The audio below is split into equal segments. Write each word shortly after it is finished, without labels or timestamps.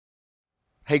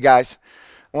Hey guys,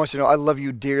 I want you to know I love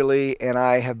you dearly, and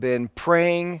I have been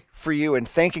praying for you and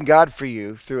thanking God for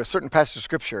you through a certain passage of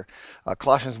Scripture,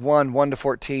 Colossians 1 to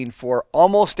 14, for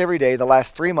almost every day the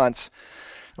last 3 months.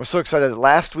 I'm so excited that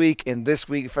last week and this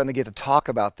week we finally get to talk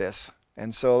about this.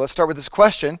 And so let's start with this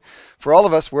question for all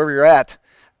of us, wherever you're at.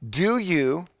 Do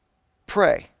you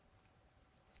pray?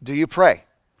 Do you pray?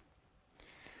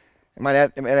 I might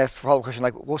ask the follow-up question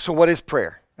like, well, so what is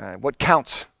prayer? What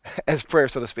counts as prayer,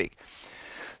 so to speak?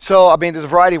 So, I mean, there's a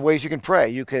variety of ways you can pray.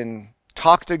 You can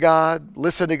talk to God,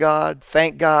 listen to God,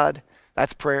 thank God.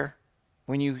 That's prayer.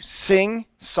 When you sing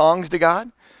songs to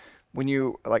God, when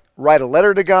you write a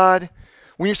letter to God,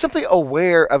 when you're simply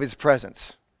aware of His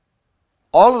presence,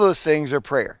 all of those things are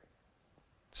prayer.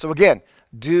 So again,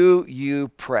 do you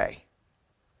pray?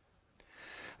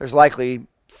 There's likely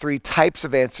 3 types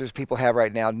of answers people have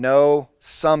right now. No,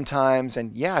 sometimes,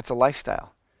 and yeah, it's a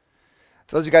lifestyle.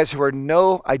 For those of you guys who are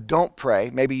no, I don't pray,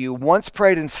 maybe you once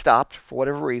prayed and stopped for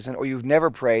whatever reason, or you've never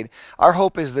prayed, our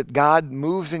hope is that God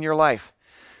moves in your life.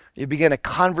 You begin a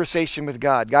conversation with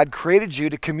God. God created you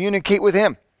to communicate with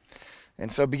Him. And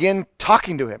so begin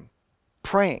talking to Him,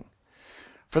 praying.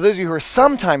 For those of you who are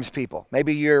sometimes people,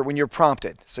 maybe when you're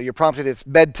prompted. So you're prompted, it's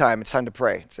bedtime, it's time to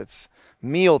pray. It's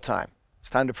meal time,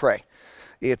 it's time to pray.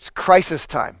 It's crisis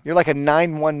time. You're like a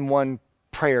 911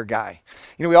 prayer guy.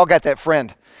 You know, we all got that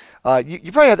friend.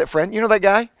 You probably had that friend. You know that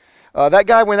guy? When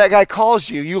that guy calls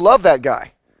you, you love that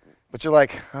guy. But you're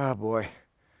like, oh boy.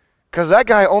 Because that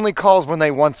guy only calls when they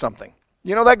want something.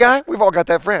 You know that guy? We've all got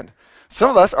that friend.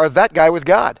 Some of us are that guy with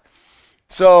God.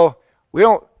 So we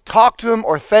don't talk to Him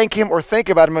or thank Him or think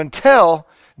about Him until,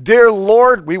 dear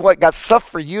Lord, we got stuff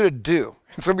for you to do.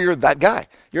 And some of you are that guy.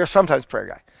 You're a sometimes prayer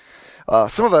guy.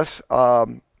 Some of us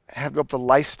have built a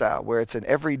lifestyle where it's an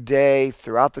every day,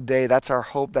 throughout the day. That's our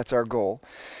hope. That's our goal.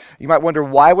 You might wonder,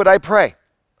 why would I pray?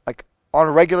 Like on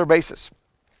a regular basis.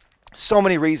 So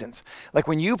many reasons. Like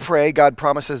when you pray, God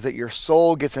promises that your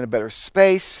soul gets in a better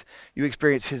space. You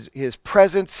experience His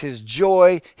presence, His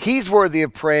joy. He's worthy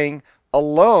of praying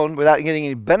alone without getting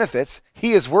any benefits.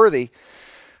 He is worthy.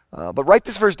 But write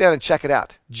this verse down and check it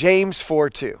out. James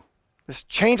 4:2. This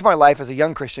changed my life as a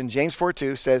young Christian. James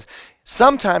 4:2 says,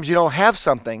 sometimes you don't have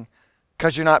something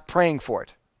because you're not praying for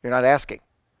it. You're not asking.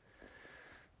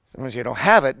 Sometimes you don't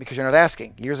have it because you're not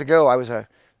asking. Years ago, I was a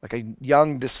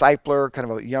young discipler, kind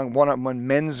of a young one-on-one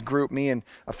men's group, me and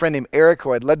a friend named Eric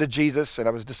who I'd led to Jesus, and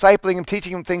I was discipling him,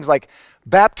 teaching him things like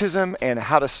baptism and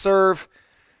how to serve,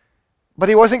 but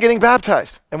he wasn't getting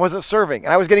baptized and wasn't serving,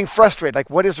 and I was getting frustrated, like,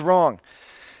 what is wrong?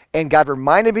 And God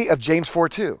reminded me of James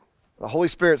 4:2. The Holy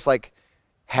Spirit's like,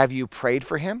 have you prayed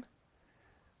for him?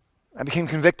 I became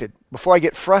convicted. Before I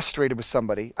get frustrated with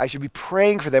somebody, I should be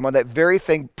praying for them on that very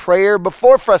thing. Prayer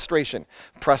before frustration.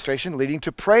 Frustration leading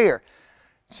to prayer.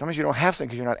 Sometimes you don't have something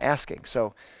because you're not asking.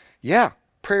 So, yeah,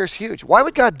 prayer is huge. Why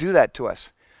would God do that to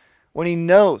us when He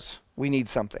knows we need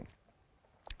something?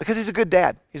 Because He's a good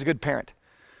dad. He's a good parent.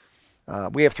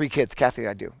 We have 3 kids, Kathy and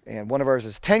I do. And one of ours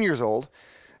is 10 years old.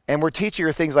 And we're teaching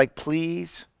her things like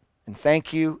please and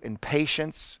thank you and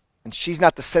patience. And she's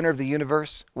not the center of the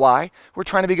universe. Why? We're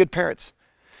trying to be good parents.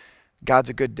 God's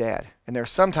a good dad. And there are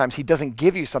sometimes He doesn't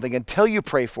give you something until you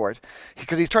pray for it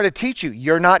because He's trying to teach you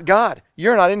you're not God.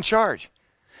 You're not in charge.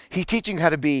 He's teaching you how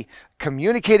to be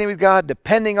communicating with God,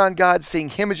 depending on God, seeing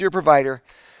Him as your provider.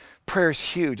 Prayer is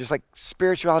huge. It's like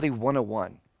spirituality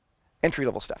 101.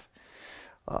 Entry-level stuff.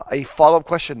 A follow-up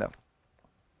question, though.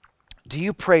 Do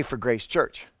you pray for Grace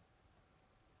Church?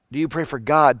 Do you pray for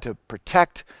God to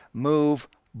protect, move,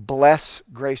 bless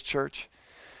Grace Church?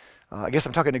 I guess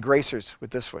I'm talking to Gracers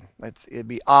with this one. It'd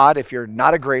be odd if you're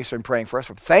not a Gracer and praying for us.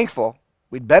 We're thankful.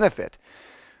 We'd benefit.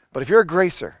 But if you're a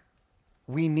Gracer,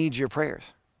 we need your prayers.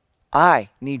 I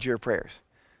need your prayers.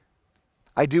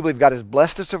 I do believe God has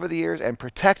blessed us over the years and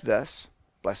protected us.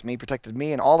 Blessed me, protected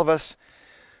me, and all of us.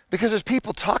 Because there's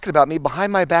people talking about me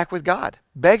behind my back with God.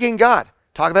 Begging God.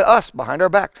 Talking about us behind our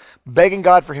back. Begging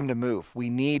God for Him to move. We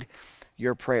need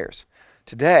your prayers.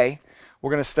 Today,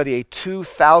 we're going to study a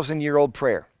 2,000-year-old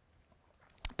prayer.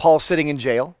 Paul's sitting in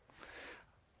jail.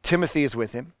 Timothy is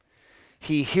with him.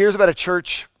 He hears about a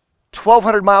church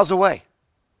 1,200 miles away.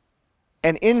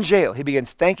 And in jail, he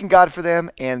begins thanking God for them,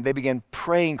 and they begin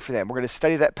praying for them. We're going to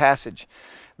study that passage,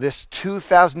 this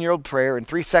 2,000-year-old prayer in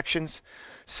 3 sections,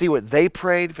 see what they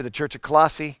prayed for the church of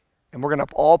Colossae, and we're going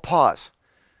to all pause.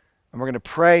 And we're going to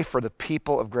pray for the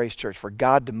people of Grace Church, for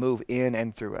God to move in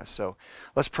and through us. So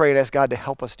let's pray and ask God to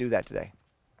help us do that today.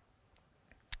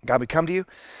 God, we come to you,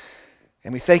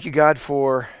 and we thank you, God,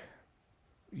 for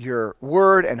your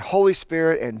word and Holy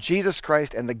Spirit and Jesus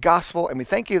Christ and the gospel. And we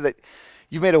thank you that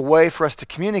You've made a way for us to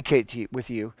communicate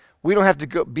with you. We don't have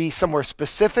to be somewhere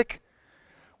specific.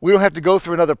 We don't have to go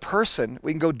through another person.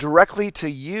 We can go directly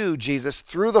to you, Jesus,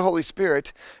 through the Holy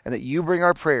Spirit, and that you bring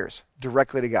our prayers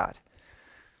directly to God.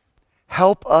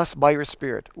 Help us by your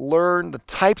Spirit learn the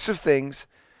types of things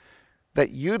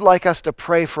that you'd like us to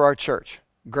pray for our church,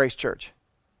 Grace Church.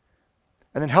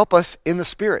 And then help us in the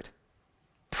Spirit.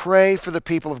 Pray for the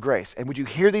people of Grace. And would you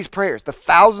hear these prayers, the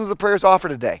thousands of prayers offered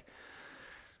today?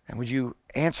 And would you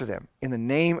answer them in the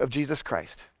name of Jesus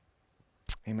Christ?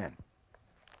 Amen.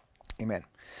 Amen.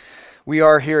 We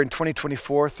are here in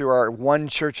 2024 through our One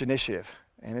Church initiative.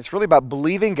 And it's really about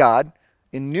believing God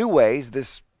in new ways,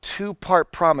 this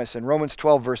two-part promise in Romans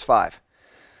 12, verse 5.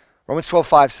 Romans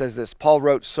 12:5 says this. Paul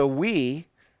wrote, "So we,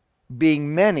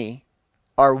 being many,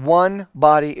 are one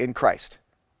body in Christ,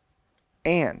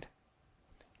 and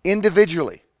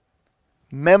individually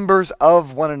members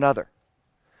of one another."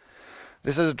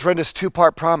 This is a tremendous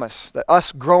two-part promise that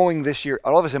us growing this year,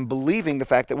 all of us, in believing the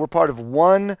fact that we're part of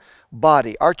one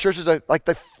body. Our church is like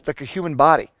a human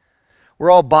body.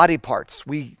 We're all body parts.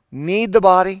 We need the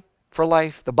body for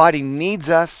life. The body needs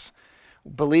us,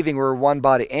 believing we're one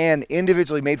body and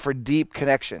individually made for deep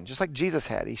connection, just like Jesus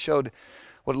had. He showed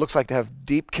what it looks like to have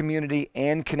deep community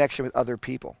and connection with other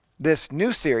people. This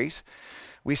new series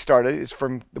we started is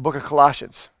from the book of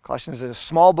Colossians. Colossians is a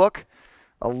small book,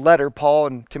 a letter Paul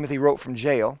and Timothy wrote from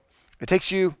jail. It takes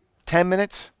you 10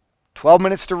 minutes, 12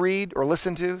 minutes to read or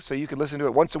listen to, so you could listen to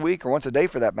it once a week or once a day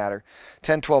for that matter,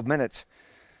 10, 12 minutes.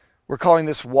 We're calling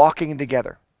this Walking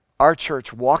Together. Our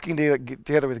church walking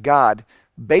together with God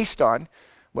based on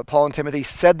what Paul and Timothy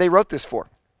said they wrote this for.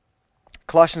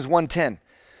 Colossians 1:10.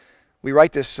 We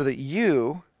write this so that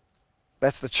you,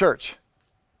 that's the church,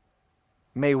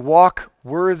 may walk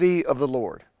worthy of the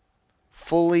Lord,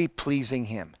 fully pleasing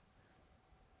him.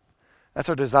 That's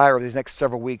our desire over these next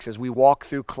several weeks as we walk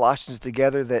through Colossians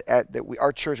together,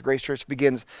 our church, Grace Church,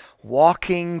 begins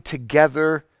walking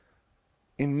together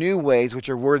in new ways which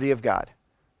are worthy of God.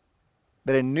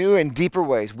 That in new and deeper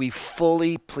ways we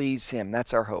fully please him.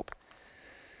 That's our hope.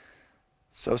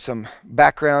 So some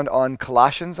background on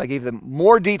Colossians. I gave them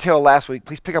more detail last week.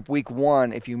 Please pick up week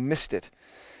 1 if you missed it.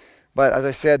 But as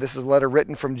I said, this is a letter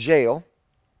written from jail.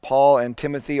 Paul and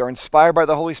Timothy are inspired by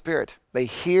the Holy Spirit. They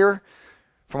hear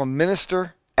from a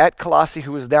minister at Colossae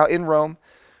who is now in Rome.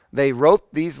 They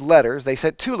wrote these letters. They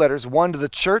sent 2 letters, one to the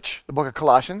church, the book of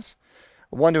Colossians,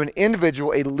 one to an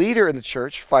individual, a leader in the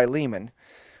church, Philemon.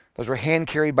 Those were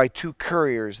hand-carried by 2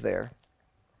 couriers there.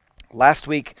 Last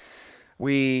week,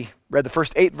 we read the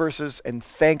first 8 verses and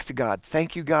thanked God.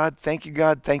 Thank you, God. Thank you,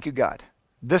 God. Thank you, God.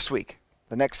 This week,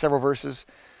 the next several verses,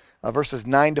 verses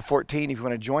 9 to 14, if you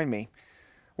want to join me,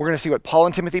 we're going to see what Paul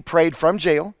and Timothy prayed from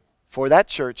jail for that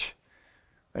church.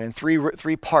 And in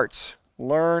three parts,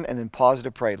 learn and then pause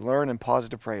to pray. Learn and pause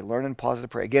to pray. Learn and pause to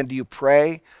pray. Again, do you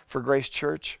pray for Grace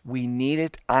Church? We need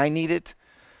it. I need it.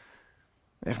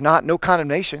 If not, no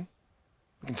condemnation.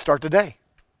 We can start today.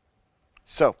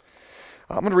 So,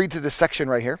 I'm going to read through this section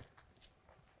right here.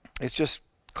 It's just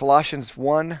Colossians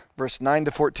 1, verse 9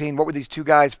 to 14. What were these 2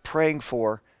 guys praying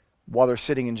for while they're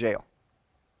sitting in jail?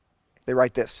 They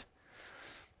write this.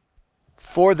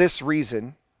 "For this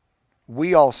reason,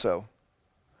 we also,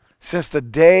 since the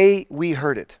day we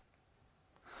heard it,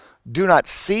 do not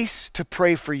cease to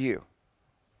pray for you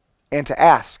and to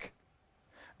ask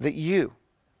that you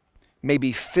may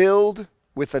be filled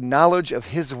with the knowledge of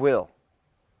his will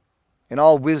in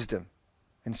all wisdom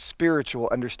and spiritual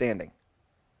understanding,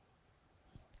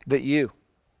 that you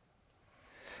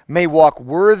may walk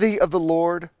worthy of the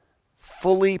Lord,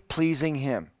 fully pleasing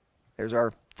him." There's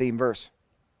our theme verse.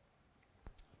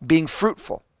 "Being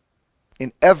fruitful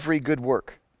in every good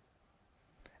work,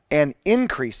 and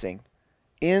increasing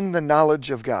in the knowledge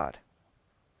of God,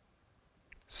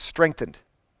 strengthened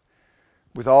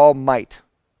with all might,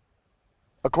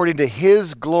 according to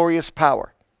his glorious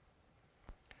power,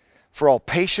 for all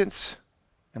patience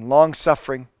and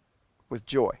long-suffering with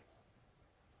joy,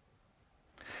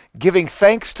 giving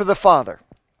thanks to the Father,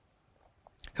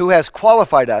 who has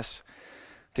qualified us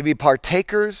to be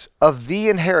partakers of the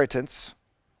inheritance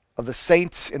of the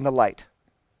saints in the light.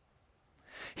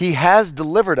 He has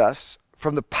delivered us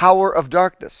from the power of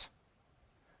darkness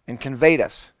and conveyed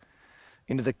us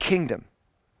into the kingdom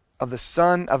of the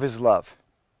Son of his love,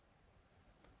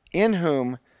 in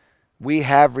whom we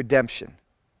have redemption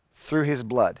through his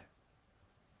blood,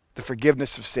 the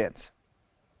forgiveness of sins."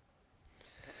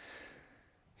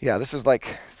 Yeah, this is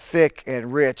like thick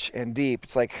and rich and deep.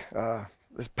 It's like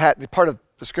this part of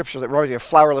the scripture that reminds you of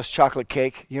flourless chocolate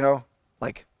cake,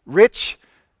 like rich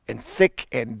and thick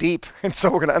and deep. And so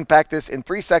we're going to unpack this in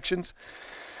 3 sections.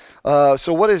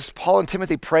 So what is Paul and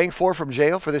Timothy praying for from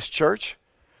jail for this church?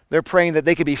 They're praying that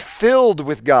they could be filled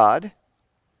with God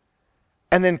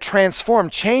and then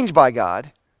transformed, changed by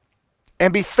God,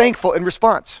 and be thankful in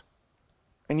response.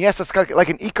 And yes, it's like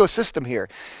an ecosystem here.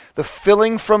 The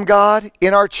filling from God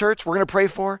in our church, we're going to pray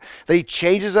for, that he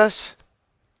changes us,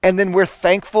 and then we're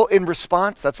thankful in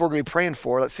response. That's what we're going to be praying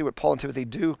for. Let's see what Paul and Timothy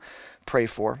do pray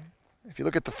for. If you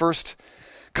look at the first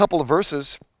couple of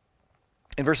verses,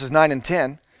 in verses 9 and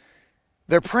 10,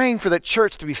 they're praying for that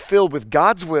church to be filled with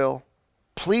God's will,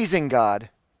 pleasing God,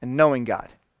 and knowing God.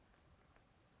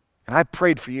 And I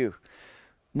prayed for you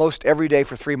most every day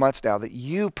for 3 months now that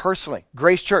you personally,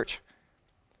 Grace Church,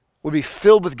 would be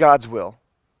filled with God's will,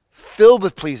 filled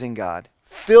with pleasing God,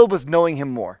 filled with knowing him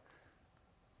more.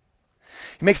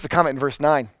 He makes the comment in verse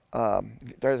 9, right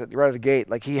out of the gate,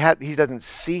 like he doesn't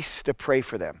cease to pray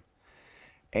for them.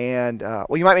 And,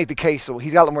 well, you might make the case, so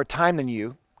he's got a little more time than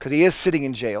you because he is sitting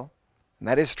in jail, and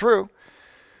that is true.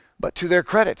 But to their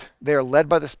credit, they are led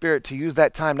by the Spirit to use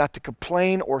that time not to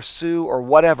complain or sue or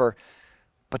whatever,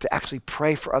 but to actually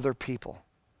pray for other people.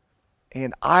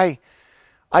 And I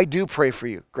do pray for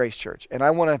you, Grace Church, and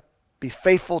I want to be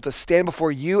faithful to stand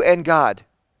before you and God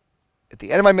at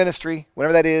the end of my ministry,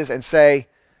 whenever that is, and say,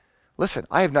 listen,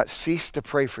 I have not ceased to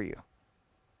pray for you.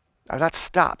 I've not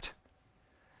stopped.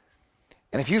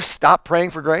 And if you've stopped praying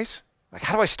for Grace, like,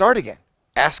 how do I start again?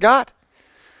 Ask God.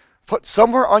 Put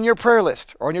somewhere on your prayer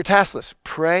list or on your task list,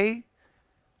 pray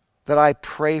that I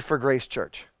pray for Grace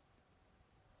Church.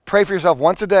 Pray for yourself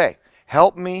once a day.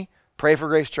 Help me pray for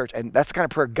Grace Church. And that's the kind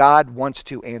of prayer God wants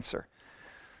to answer.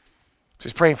 So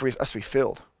he's praying for us to be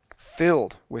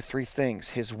filled with three things: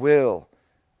 his will,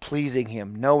 pleasing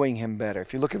him, knowing him better.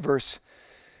 If you look at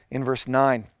in verse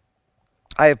 9,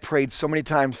 I have prayed so many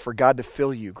times for God to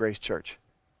fill you, Grace Church,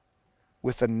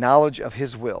 with the knowledge of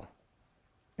his will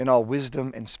in all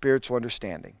wisdom and spiritual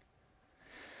understanding.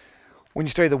 When you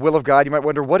study the will of God, you might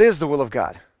wonder, what is the will of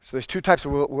God? So there's two types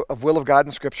of will of God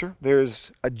in Scripture.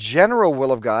 There's a general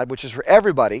will of God, which is for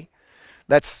everybody.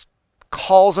 That's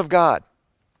calls of God,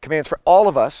 commands for all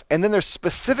of us. And then there's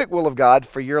specific will of God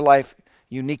for your life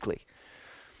uniquely.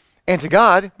 And to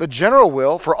God, the general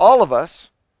will for all of us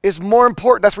is more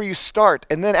important. That's where you start.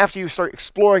 And then after you start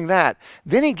exploring that,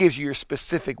 then he gives you your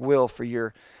specific will for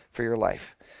your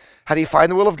life. How do you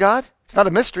find the will of God? It's not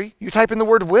a mystery. You type in the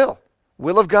word will.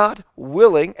 Will of God,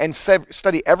 willing, and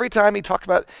study every time he talks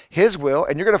about his will,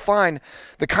 and you're going to find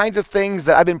the kinds of things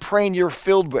that I've been praying you're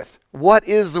filled with. What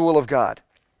is the will of God?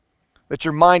 That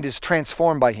your mind is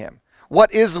transformed by him.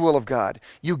 What is the will of God?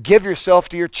 You give yourself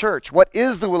to your church. What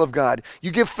is the will of God? You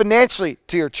give financially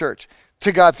to your church,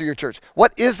 to God through your church.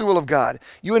 What is the will of God?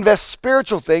 You invest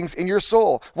spiritual things in your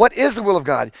soul. What is the will of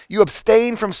God? You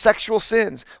abstain from sexual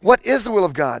sins. What is the will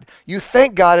of God? You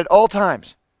thank God at all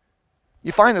times.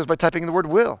 You find those by typing in the word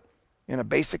will in a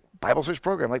basic Bible search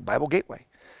program like Bible Gateway.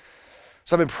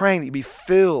 So I've been praying that you be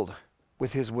filled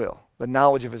with his will, the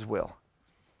knowledge of his will.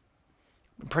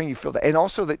 I'm praying you feel that. And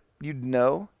also that you'd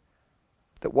know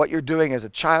that what you're doing as a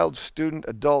child, student,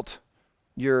 adult,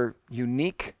 your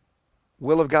unique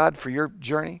will of God for your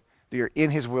journey, that you're in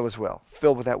his will as well,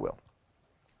 filled with that will.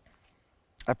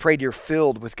 I prayed you're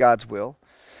filled with God's will.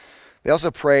 They also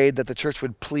prayed that the church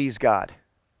would please God,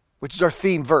 which is our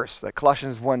theme verse, that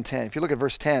Colossians 1:10. If you look at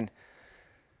verse 10,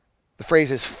 the phrase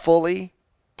is fully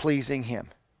pleasing him.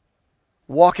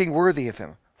 Walking worthy of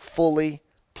him, fully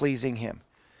pleasing him.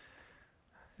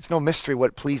 It's no mystery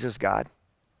what pleases God.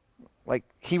 Like,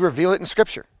 he revealed it in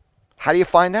Scripture. How do you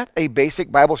find that? A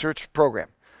basic Bible search program.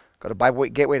 Go to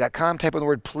BibleGateway.com, type in the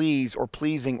word please or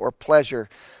pleasing or pleasure,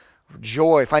 or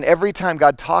joy. Find every time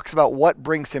God talks about what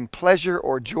brings him pleasure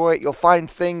or joy, you'll find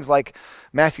things like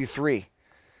Matthew 3.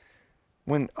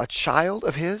 When a child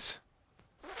of his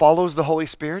follows the Holy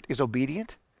Spirit, is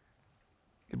obedient,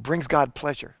 it brings God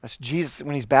pleasure. That's Jesus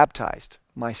when he's baptized.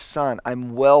 My son,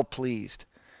 I'm well pleased.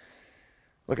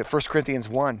 Look at 1 Corinthians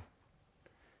 1.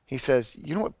 He says,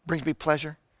 you know what brings me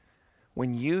pleasure?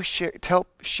 When you share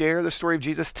the story of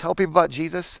Jesus, tell people about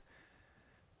Jesus,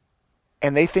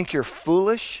 and they think you're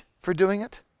foolish for doing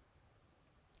it,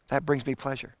 that brings me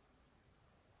pleasure.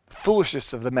 The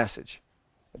foolishness of the message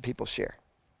that people share.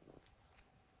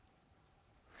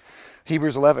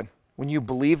 Hebrews 11, when you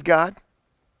believe God,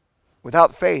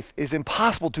 without faith, it is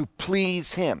impossible to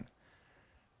please him.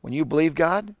 When you believe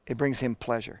God, it brings him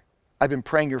pleasure. I've been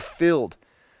praying you're filled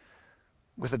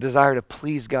with a desire to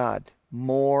please God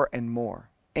more and more.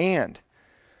 And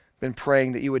been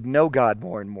praying that you would know God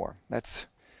more and more. That's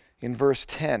in verse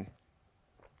 10.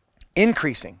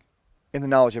 Increasing in the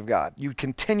knowledge of God. You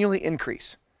continually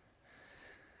increase.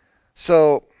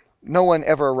 So no one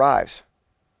ever arrives.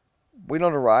 We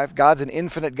don't arrive. God's an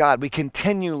infinite God. We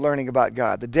continue learning about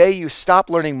God. The day you stop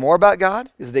learning more about God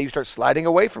is the day you start sliding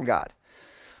away from God.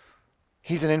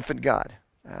 He's an infinite God.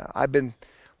 I've been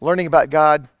learning about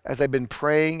God as I've been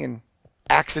praying and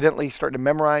accidentally starting to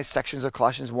memorize sections of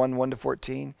Colossians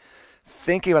 1:1-14.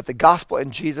 Thinking about the gospel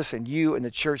and Jesus and you and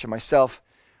the church and myself,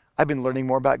 I've been learning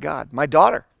more about God. My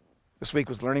daughter this week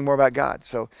was learning more about God.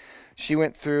 So she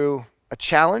went through a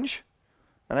challenge,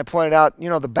 and I pointed out,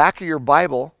 the back of your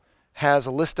Bible has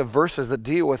a list of verses that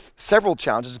deal with several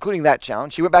challenges, including that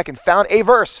challenge. She went back and found a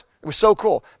verse. It was so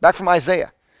cool. Back from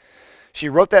Isaiah. She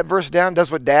wrote that verse down,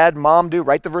 does what dad, mom do,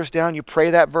 write the verse down, you pray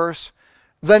that verse.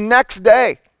 The next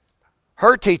day,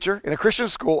 her teacher in a Christian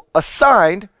school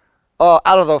assigned, out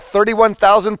of the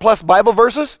 31,000 plus Bible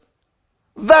verses,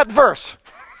 that verse.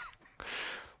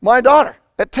 My daughter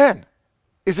at 10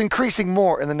 is increasing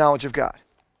more in the knowledge of God.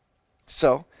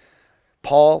 So,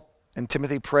 Paul and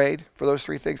Timothy prayed for those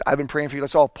three things. I've been praying for you.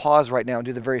 Let's all pause right now and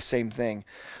do the very same thing.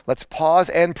 Let's pause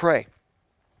and pray.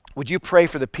 Would you pray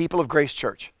for the people of Grace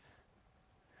Church?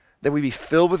 That we be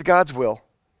filled with God's will,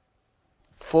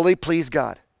 fully please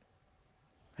God,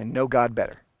 and know God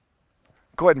better.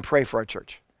 Go ahead and pray for our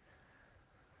church.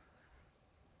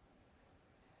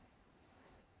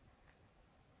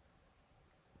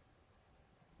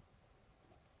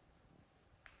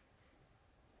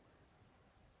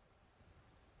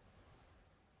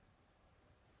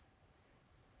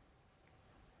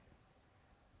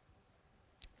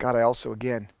 God, I also,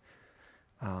 again,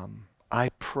 I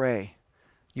pray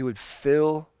you would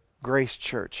fill Grace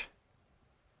Church.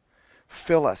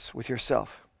 Fill us with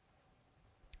yourself.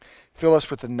 Fill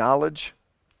us with the knowledge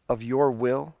of your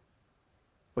will,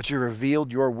 what you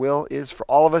revealed your will is for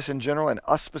all of us in general and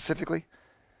us specifically.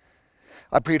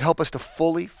 I pray you'd help us to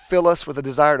fully fill us with a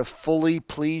desire to fully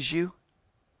please you,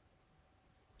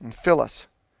 and fill us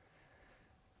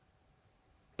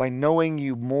by knowing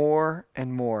you more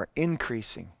and more,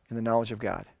 increasing in the knowledge of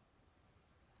God.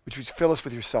 Would you fill us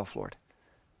with yourself, Lord?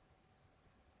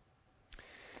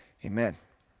 Amen.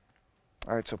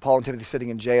 All right, so Paul and Timothy sitting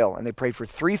in jail, and they prayed for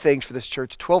three things for this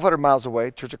church, 1,200 miles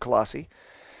away, Church of Colossae.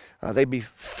 They'd be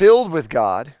filled with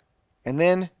God and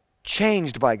then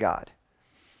changed by God.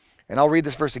 And I'll read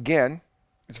this verse again.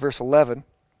 It's verse 11.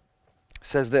 It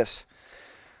says this.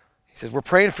 He says, we're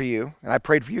praying for you, and I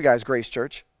prayed for you guys, Grace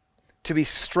Church, to be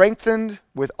strengthened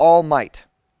with all might,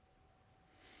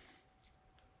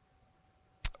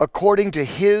 according to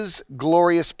his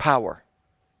glorious power,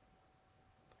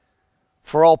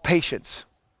 for all patience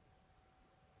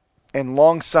and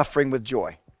long-suffering with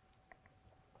joy.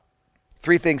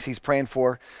 Three things he's praying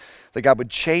for, that God would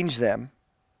change them.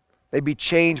 They'd be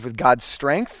changed with God's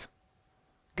strength,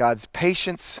 God's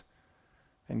patience,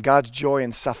 and God's joy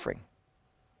in suffering.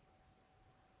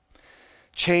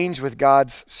 Changed with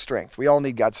God's strength. We all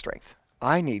need God's strength.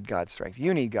 I need God's strength.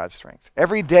 You need God's strength.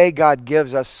 Every day God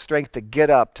gives us strength to get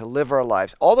up, to live our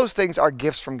lives. All those things are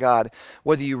gifts from God,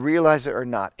 whether you realize it or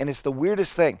not. And it's the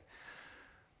weirdest thing.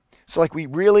 So like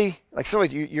some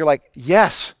of you, you're like,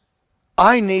 yes,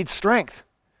 I need strength.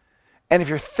 And if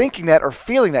you're thinking that or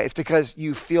feeling that, it's because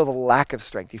you feel the lack of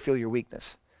strength. You feel your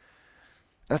weakness.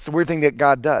 That's the weird thing that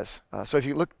God does. So if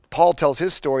you look, Paul tells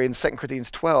his story in 2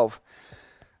 Corinthians 12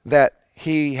 that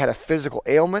he had a physical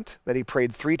ailment that he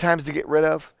prayed 3 times to get rid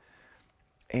of,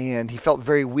 and he felt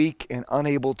very weak and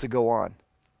unable to go on,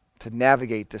 to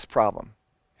navigate this problem.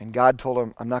 And God told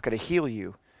him, I'm not going to heal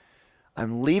you.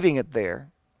 I'm leaving it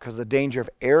there because of the danger of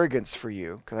arrogance for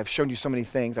you, because I've shown you so many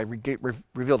things. I've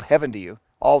revealed heaven to you,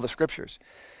 all the scriptures.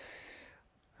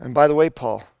 And by the way,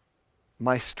 Paul,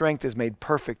 my strength is made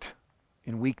perfect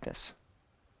in weakness.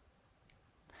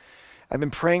 I've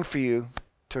been praying for you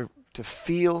to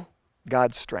feel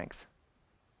God's strength.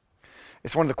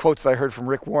 It's one of the quotes that I heard from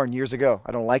Rick Warren years ago.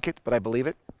 I don't like it, but I believe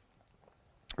it.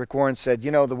 Rick Warren said,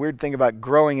 the weird thing about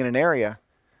growing in an area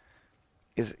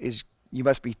is you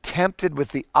must be tempted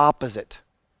with the opposite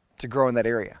to grow in that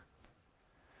area.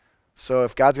 So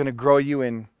if God's going to grow you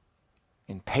in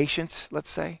patience, let's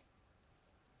say,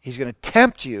 he's going to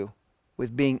tempt you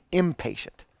with being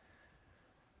impatient.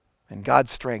 And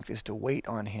God's strength is to wait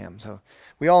on him. So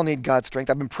we all need God's strength.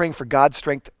 I've been praying for God's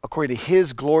strength according to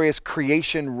his glorious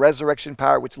creation, resurrection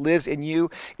power, which lives in you.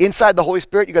 Inside the Holy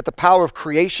Spirit, you got the power of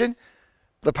creation,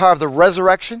 the power of the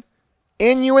resurrection,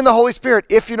 in you in the Holy Spirit,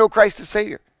 if you know Christ as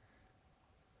Savior.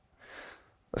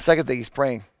 The second thing he's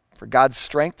praying for God's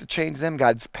strength to change them,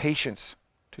 God's patience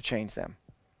to change them.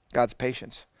 God's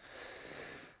patience.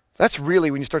 That's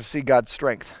really when you start to see God's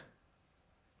strength.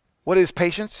 What is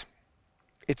patience?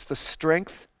 It's the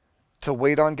strength to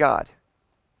wait on God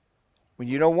when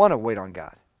you don't want to wait on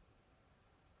God.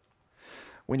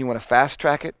 when you want to fast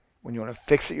track it, when you want to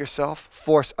fix it yourself,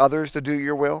 force others to do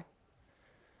your will.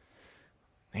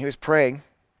 He was praying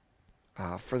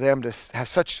for them to have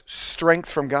such strength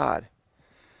from God,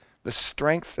 the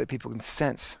strength that people can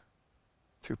sense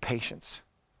through patience.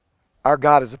 Our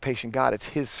God is a patient God. It's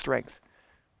his strength.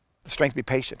 The strength to be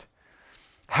patient.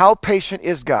 How patient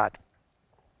is God?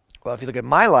 Well, if you look at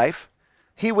my life,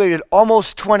 he waited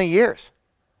almost 20 years,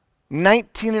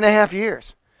 19 and a half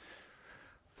years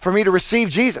for me to receive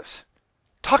Jesus.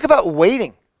 Talk about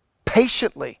waiting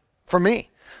patiently for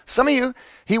me. Some of you,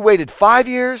 he waited 5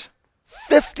 years,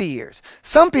 50 years.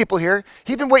 Some people here,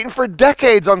 he'd been waiting for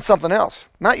decades on something else.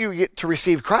 Not you get to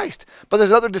receive Christ, but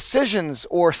there's other decisions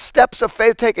or steps of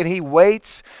faith taken. He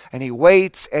waits and he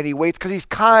waits and he waits because he's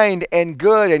kind and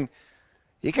good, and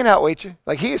he can outwait you.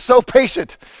 Like, he is so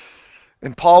patient.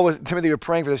 And Timothy were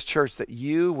praying for this church that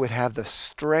you would have the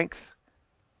strength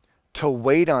to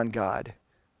wait on God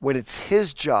when it's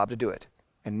his job to do it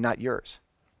and not yours.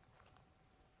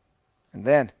 And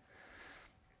then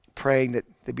praying that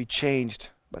they be changed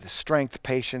by the strength,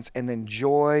 patience, and then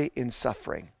joy in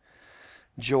suffering.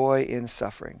 Joy in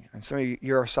suffering. And some of you,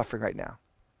 you're suffering right now.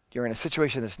 You're in a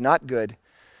situation that's not good.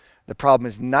 The problem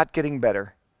is not getting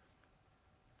better.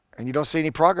 And you don't see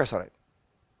any progress on it.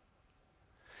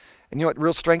 And you know what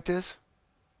real strength is?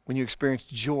 When you experience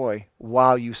joy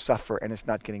while you suffer and it's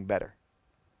not getting better.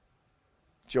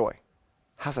 Joy.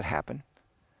 How's that happen?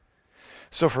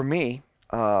 So for me,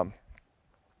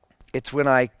 it's when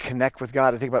I connect with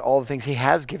God. I think about all the things he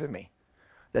has given me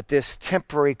that this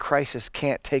temporary crisis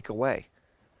can't take away.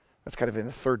 That's kind of in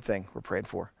the third thing we're praying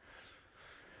for.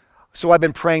 So I've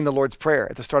been praying the Lord's Prayer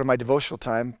at the start of my devotional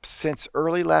time since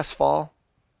early last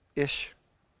fall-ish.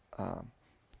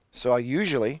 So I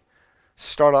usually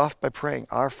start off by praying,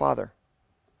 Our Father,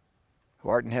 who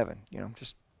art in heaven.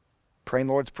 Just praying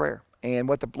the Lord's Prayer. And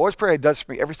what the Lord's Prayer does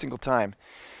for me every single time,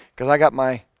 because I got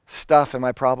my stuff and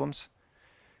my problems,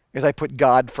 is I put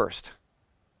God first.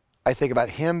 I think about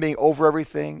him being over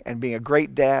everything and being a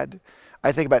great dad.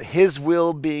 I think about his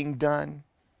will being done.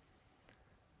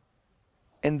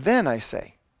 And then I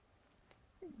say,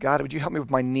 God, would you help me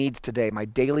with my needs today? My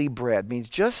daily bread means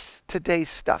just today's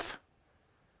stuff.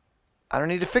 I don't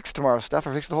need to fix tomorrow's stuff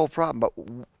or fix the whole problem, but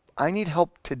I need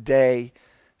help today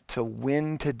to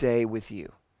win today with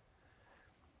you.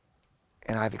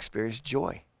 And I've experienced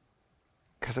joy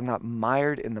because I'm not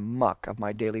mired in the muck of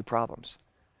my daily problems,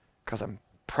 because I'm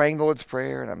praying the Lord's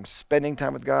Prayer and I'm spending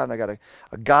time with God, and I got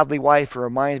a godly wife who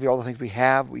reminds me of all the things we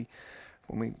have. When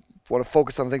we want to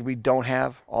focus on the things we don't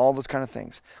have, all those kind of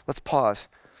things. Let's pause.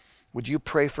 Would you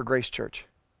pray for Grace Church?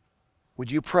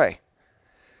 Would you pray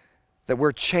that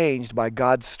we're changed by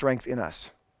God's strength in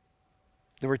us?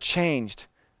 That we're changed.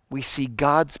 We see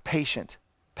God's patience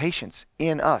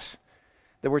in us.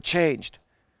 That we're changed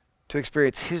to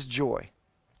experience his joy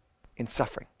in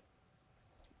suffering.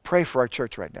 Pray for our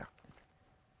church right now.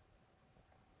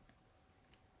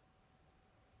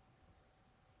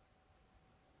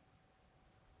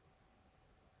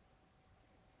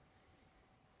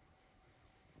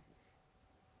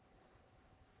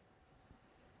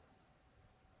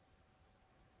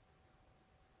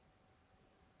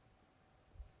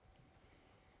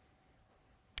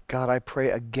 God, I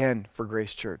pray again for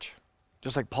Grace Church.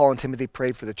 Just like Paul and Timothy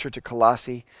prayed for the church at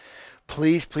Colossae,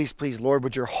 please, please, please, Lord,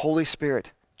 would your Holy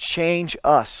Spirit change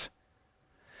us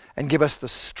and give us the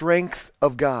strength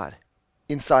of God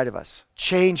inside of us.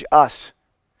 Change us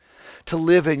to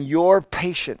live in your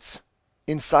patience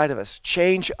inside of us.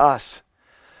 Change us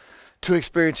to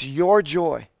experience your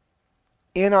joy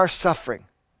in our suffering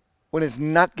when it's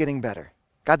not getting better.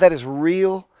 God, that is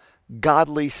real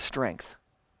godly strength.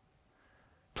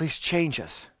 Please change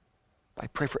us. I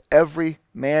pray for every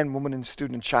man, woman, and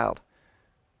student and child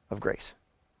of Grace.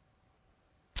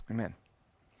 Amen.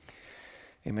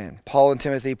 Amen. Paul and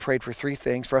Timothy prayed for three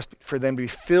things: for them to be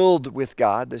filled with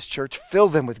God, this church, fill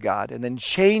them with God, and then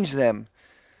change them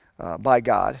by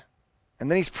God. And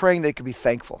then he's praying they could be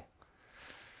thankful.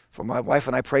 So my wife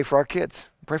and I pray for our kids,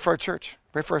 pray for our church,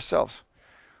 pray for ourselves,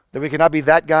 that we cannot be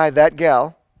that guy, that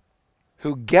gal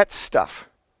who gets stuff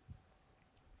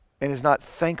and is not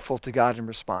thankful to God in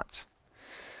response.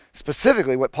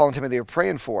 Specifically, what Paul and Timothy are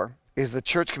praying for is the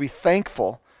church can be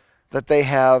thankful that they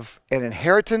have an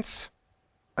inheritance,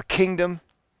 a kingdom,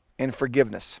 and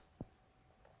forgiveness.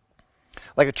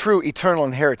 Like a true eternal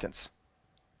inheritance.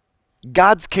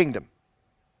 God's kingdom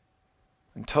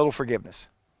and total forgiveness.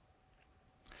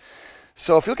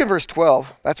 So if you look in verse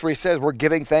 12, that's where he says we're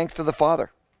giving thanks to the Father.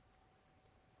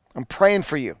 I'm praying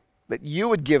for you that you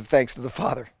would give thanks to the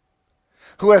Father,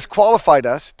 who has qualified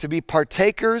us to be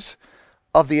partakers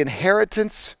of the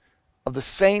inheritance of of the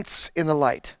saints in the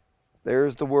light.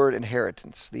 There's the word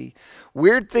inheritance. The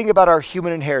weird thing about our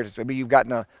human inheritance, maybe you've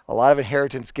gotten a lot of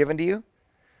inheritance given to you.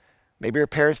 Maybe your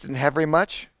parents didn't have very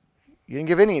much. You didn't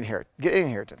get any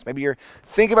inheritance. Maybe you're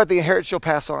thinking about the inheritance you'll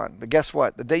pass on. But guess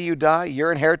what? The day you die,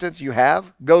 your inheritance you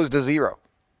have goes to zero.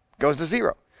 Goes to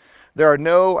zero. There are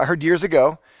no, I heard years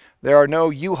ago, there are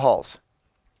no U-Hauls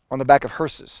on the back of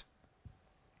hearses.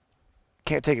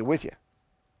 Can't take it with you.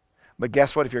 But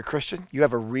guess what? If you're a Christian, you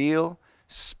have a real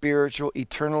spiritual,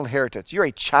 eternal inheritance. You're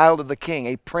a child of the King,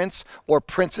 a prince or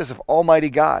princess of Almighty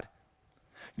God.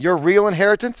 Your real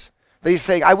inheritance, that he's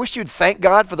saying, I wish you'd thank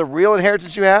God for the real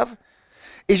inheritance you have,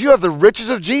 is you have the riches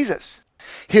of Jesus.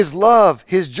 His love,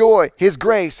 his joy, his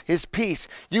grace, his peace.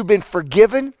 You've been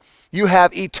forgiven. You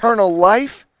have eternal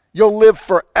life. You'll live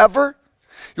forever.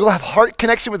 You'll have heart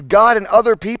connection with God and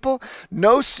other people.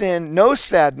 No sin, no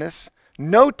sadness,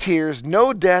 no tears,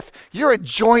 no death. You're a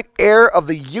joint heir of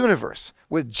the universe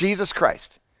with Jesus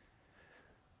Christ.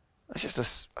 That's just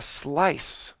a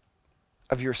slice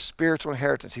of your spiritual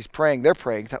inheritance. He's praying, they're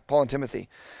praying, Paul and Timothy,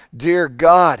 dear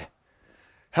God,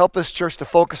 help this church to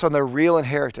focus on their real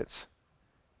inheritance,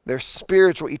 their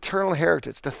spiritual, eternal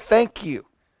inheritance, to thank you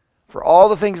for all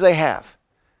the things they have.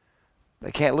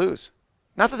 They can't lose.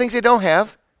 Not the things they don't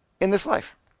have in this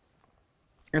life.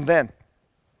 And then,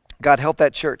 God help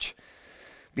that church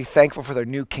be thankful for their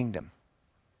new kingdom.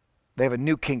 They have a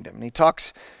new kingdom. And he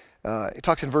talks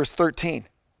in verse 13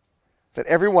 that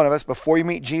every one of us, before you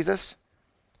meet Jesus,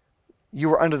 you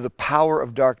were under the power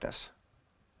of darkness.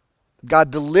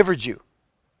 God delivered you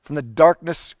from the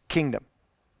darkness kingdom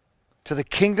to the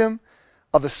kingdom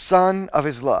of the Son of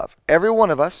his love. Every one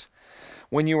of us,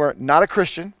 when you were not a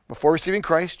Christian, before receiving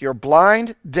Christ, you're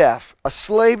blind, deaf, a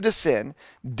slave to sin,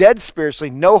 dead spiritually,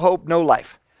 no hope, no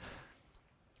life.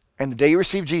 And the day you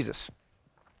receive Jesus,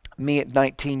 me at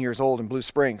 19 years old in Blue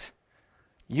Springs,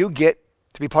 you get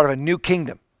to be part of a new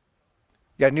kingdom.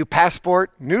 You got a new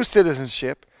passport, new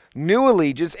citizenship, new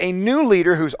allegiance, a new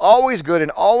leader who's always good and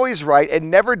always right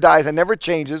and never dies and never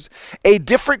changes, a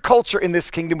different culture in this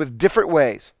kingdom with different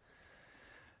ways.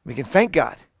 We can thank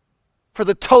God for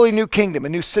the totally new kingdom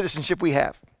and new citizenship we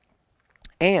have.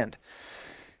 And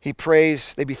he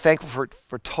prays they be thankful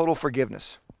for total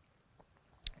forgiveness.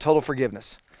 Total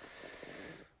forgiveness.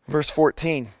 Verse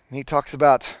 14, he talks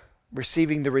about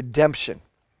receiving the redemption,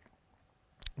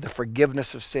 the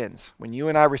forgiveness of sins. When you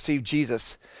and I receive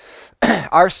Jesus,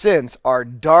 our sins are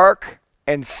dark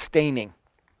and staining.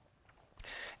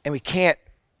 And we can't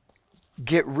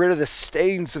get rid of the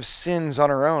stains of sins on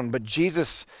our own. But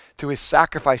Jesus, through his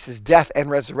sacrifice, his death and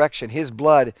resurrection, his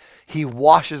blood, he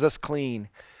washes us clean.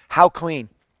 How clean?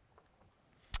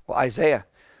 Well, Isaiah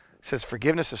says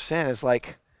forgiveness of sin is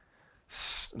like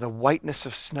the whiteness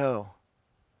of snow.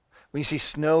 When you see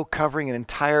snow covering an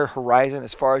entire horizon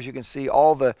as far as you can see,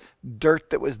 all the dirt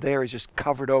that was there is just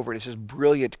covered over it. It's just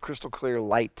brilliant, crystal clear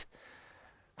light.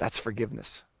 That's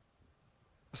forgiveness.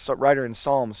 The writer in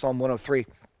Psalm 103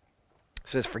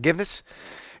 says, forgiveness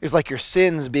is like your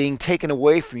sins being taken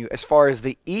away from you as far as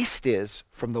the east is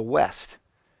from the west.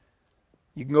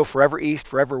 You can go forever east,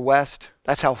 forever west.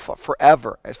 That's how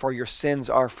forever, as far as your sins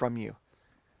are from you.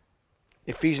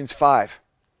 Ephesians 5.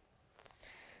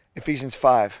 Ephesians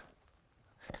 5.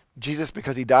 Jesus,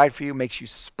 because he died for you, makes you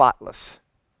spotless.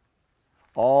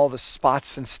 All the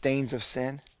spots and stains of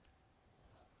sin,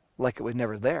 like it was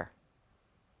never there.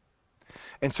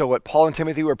 And so what Paul and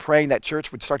Timothy were praying that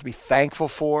church would start to be thankful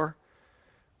for,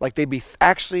 like they'd be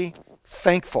actually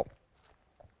thankful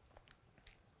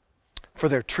for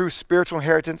their true spiritual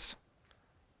inheritance,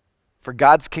 for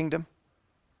God's kingdom,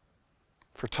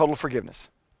 for total forgiveness.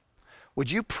 Would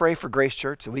you pray for Grace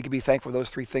Church so we could be thankful for those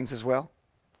three things as well?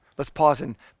 Let's pause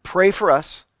and pray for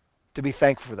us to be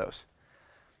thankful for those.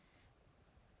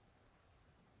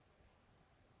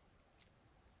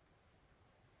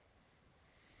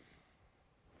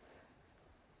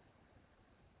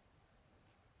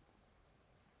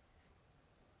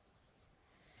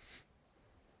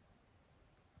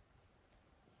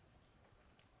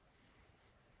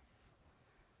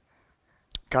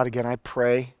 God, again, I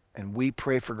pray, and we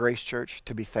pray for Grace Church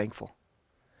to be thankful.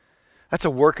 That's a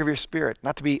work of your Spirit,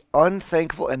 not to be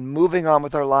unthankful and moving on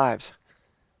with our lives,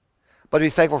 but to be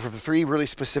thankful for the three really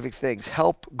specific things.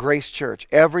 Help Grace Church,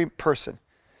 every person,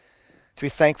 to be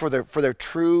thankful for their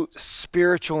true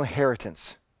spiritual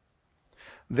inheritance.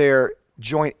 They're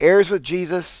joint heirs with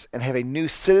Jesus and have a new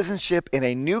citizenship in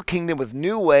a new kingdom with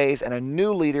new ways and a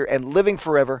new leader and living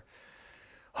forever.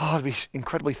 Oh, to be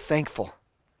incredibly thankful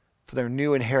for their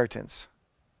new inheritance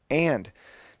and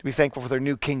to be thankful for their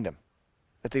new kingdom,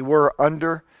 that they were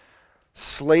under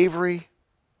slavery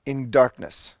in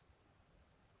darkness,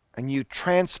 and you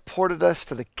transported us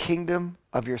to the kingdom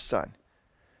of your Son.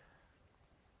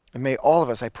 And may all of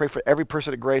us, I pray for every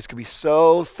person at Grace, could be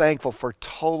so thankful for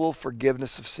total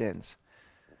forgiveness of sins.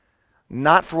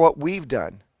 Not for what we've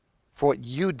done, for what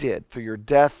you did through your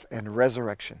death and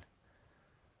resurrection.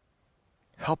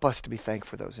 Help us to be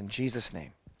thankful for those. In Jesus'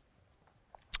 name,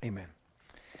 amen.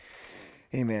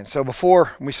 Amen. So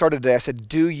before we started today, I said,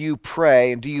 do you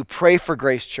pray? And do you pray for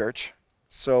Grace Church?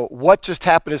 So what just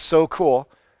happened is so cool.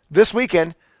 This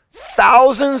weekend,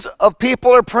 thousands of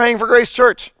people are praying for Grace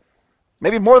Church.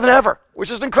 Maybe more than ever,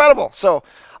 which is incredible. So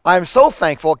I'm so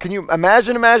thankful. Can you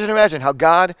imagine how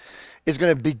God is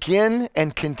going to begin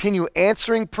and continue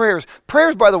answering prayers?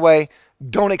 Prayers, by the way,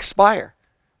 don't expire.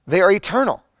 They are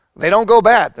eternal. They don't go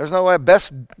bad. There's no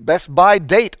best by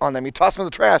date on them. You toss them in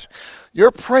the trash. Your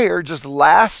prayer just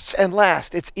lasts and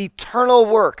lasts. It's eternal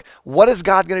work. What is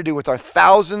God going to do with our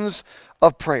thousands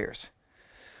of prayers?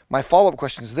 My follow-up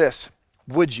question is this.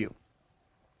 Would you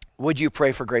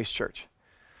pray for Grace Church?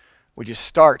 Would you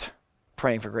start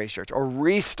praying for Grace Church or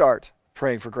restart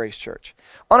praying for Grace Church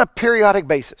on a periodic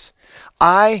basis?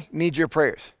 I need your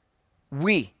prayers.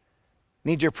 We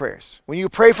need your prayers. When you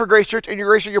pray for Grace Church and your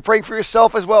Grace Church, you're praying for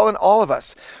yourself as well, and all of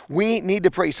us. We need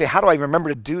to pray. You say, how do I remember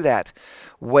to do that?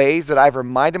 Ways that I've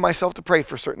reminded myself to pray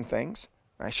for certain things.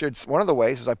 I shared one of the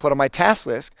ways is I put on my task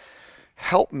list,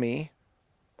 help me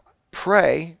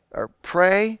pray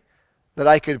that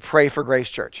I could pray for Grace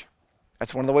Church.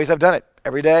 That's one of the ways I've done it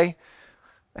every day.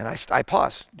 And I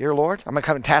pause. Dear Lord, I'm a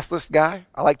kind of task list guy.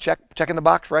 I like checking the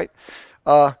box, right?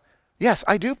 Yes,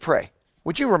 I do pray.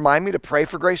 Would you remind me to pray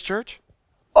for Grace Church?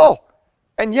 Oh,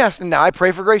 and yes, and now I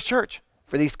pray for Grace Church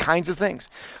for these kinds of things.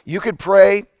 You could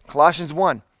pray Colossians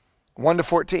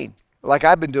 1:1-14, like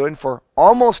I've been doing for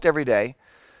almost every day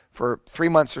for 3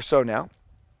 months or so now.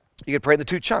 You could pray the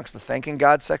 2 chunks, the thanking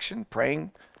God section,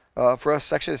 praying for us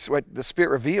section. It's what the Spirit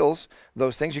reveals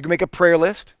those things. You can make a prayer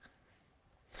list.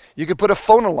 You could put a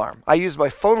phone alarm. I use my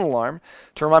phone alarm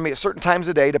to remind me at certain times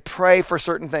of the day to pray for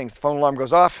certain things. The phone alarm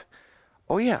goes off.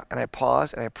 Oh yeah, and I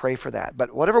pause and I pray for that.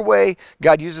 But whatever way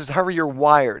God uses, however you're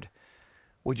wired,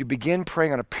 would you begin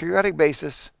praying on a periodic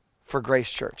basis for Grace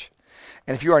Church?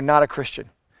 And if you are not a Christian,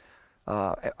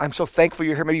 I'm so thankful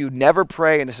you're here. Maybe you never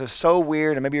pray and this is so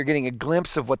weird, and maybe you're getting a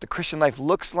glimpse of what the Christian life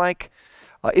looks like.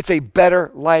 It's a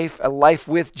better life, a life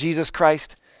with Jesus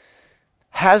Christ.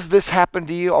 Has this happened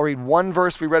to you? I'll read one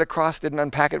verse we read across, didn't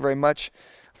unpack it very much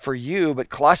for you, but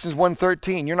Colossians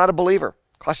 1:13, you're not a believer.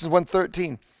 Colossians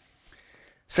 1:13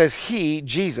 says, He,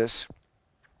 Jesus,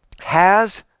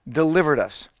 has delivered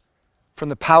us from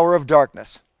the power of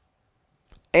darkness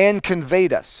and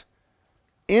conveyed us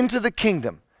into the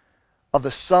kingdom of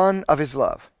the Son of His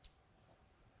love.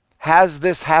 Has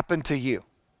this happened to you?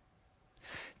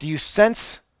 Do you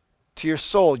sense to your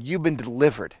soul you've been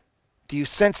delivered? Do you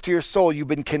sense to your soul you've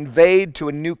been conveyed to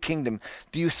a new kingdom?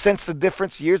 Do you sense the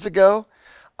difference? Years ago,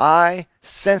 I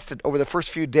sensed it over the first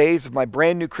few days of my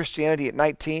brand new Christianity at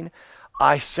 19.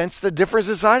 I sensed the difference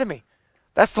inside of me.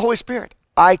 That's the Holy Spirit.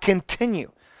 I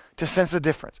continue to sense the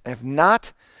difference. And if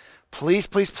not, please,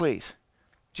 please, please.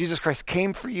 Jesus Christ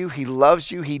came for you. He loves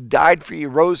you. He died for you,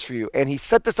 rose for you. And He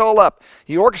set this all up.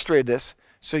 He orchestrated this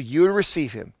so you would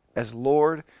receive Him as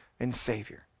Lord and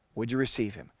Savior. Would you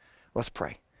receive Him? Let's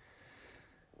pray.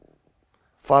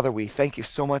 Father, we thank you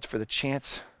so much for the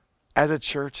chance as a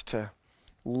church to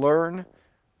learn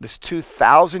this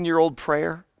 2,000-year-old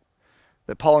prayer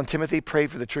that Paul and Timothy prayed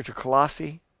for the church of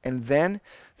Colossae. And then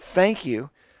thank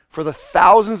you for the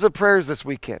thousands of prayers this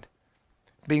weekend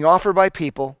being offered by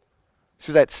people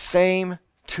through that same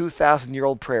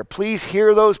 2,000-year-old prayer. Please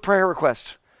hear those prayer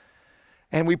requests.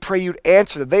 And we pray you'd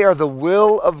answer them. They are the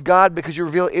will of God because you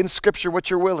reveal in Scripture what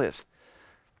your will is.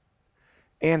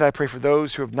 And I pray for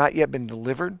those who have not yet been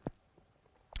delivered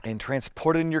and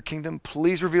transported in your kingdom.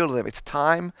 Please reveal to them it's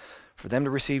time for them to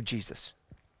receive Jesus.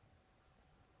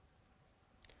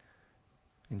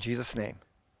 In Jesus' name,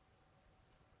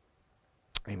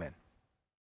 amen.